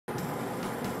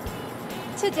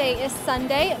Today is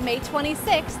Sunday, May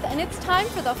 26th, and it's time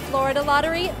for the Florida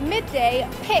Lottery Midday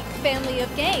Pick family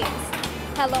of games.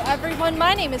 Hello everyone,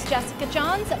 my name is Jessica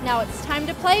Johns. Now it's time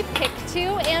to play Pick 2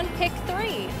 and Pick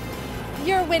 3.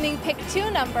 Your winning Pick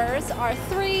 2 numbers are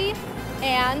 3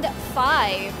 and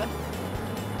 5.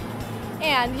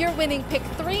 And your winning Pick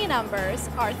 3 numbers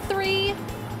are 3,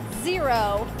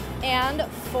 0, and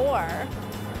 4.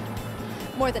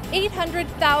 More than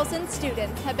 800,000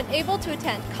 students have been able to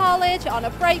attend college on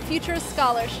a Bright Futures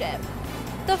scholarship.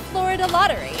 The Florida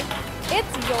Lottery,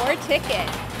 it's your ticket.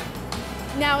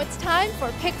 Now it's time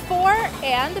for Pick 4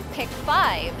 and Pick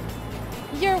 5.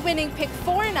 Your winning Pick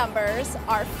 4 numbers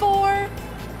are 4,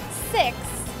 6,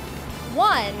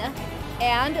 1,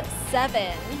 and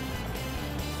 7.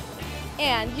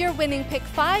 And your winning Pick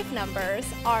 5 numbers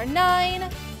are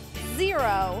 9,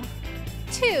 0,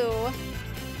 2,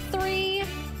 3,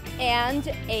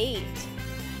 and 8.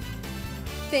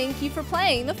 Thank you for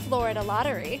playing the Florida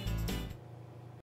Lottery.